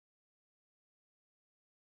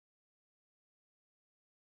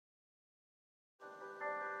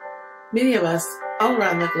Many of us all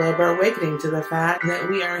around the globe are awakening to the fact that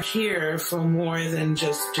we are here for more than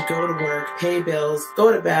just to go to work, pay bills,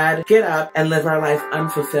 go to bed, get up, and live our life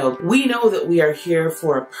unfulfilled. We know that we are here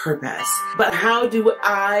for a purpose. But how do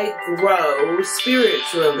I grow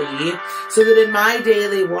spiritually so that in my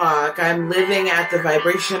daily walk, I'm living at the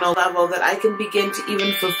vibrational level that I can begin to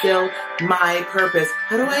even fulfill my purpose?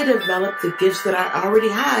 How do I develop the gifts that I already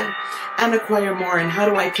have and acquire more? And how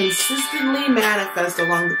do I consistently manifest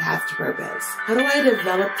along the path to purpose? How do I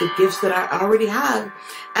develop the gifts that I already have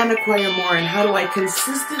and acquire more? And how do I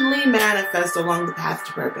consistently manifest along the path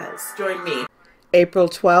to purpose? Join me April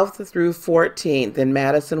 12th through 14th in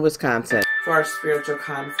Madison, Wisconsin for our spiritual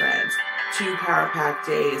conference. 2 power-packed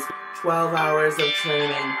days, 12 hours of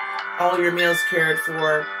training, all your meals cared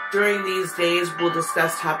for. During these days, we'll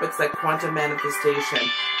discuss topics like quantum manifestation,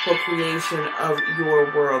 co-creation of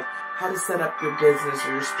your world, how to set up your business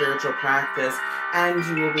or your spiritual practice, and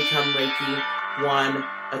you will become Reiki 1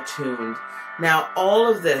 attuned. Now, all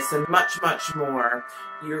of this and much, much more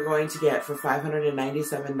you're going to get for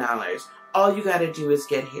 $597. All you got to do is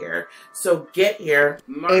get here. So get here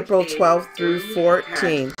April 12th through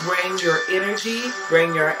 14th. Bring your energy,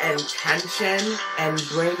 bring your intention, and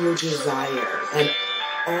bring your desire. And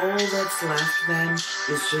all that's left then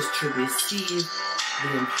is just to receive the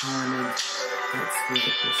empowerment that's for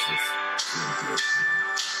the purposes.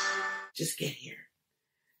 Just get here.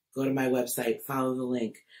 Go to my website, follow the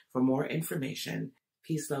link for more information.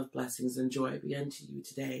 Peace, love, blessings, and joy be unto you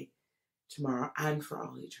today, tomorrow, and for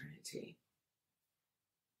all eternity.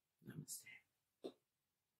 Namaste.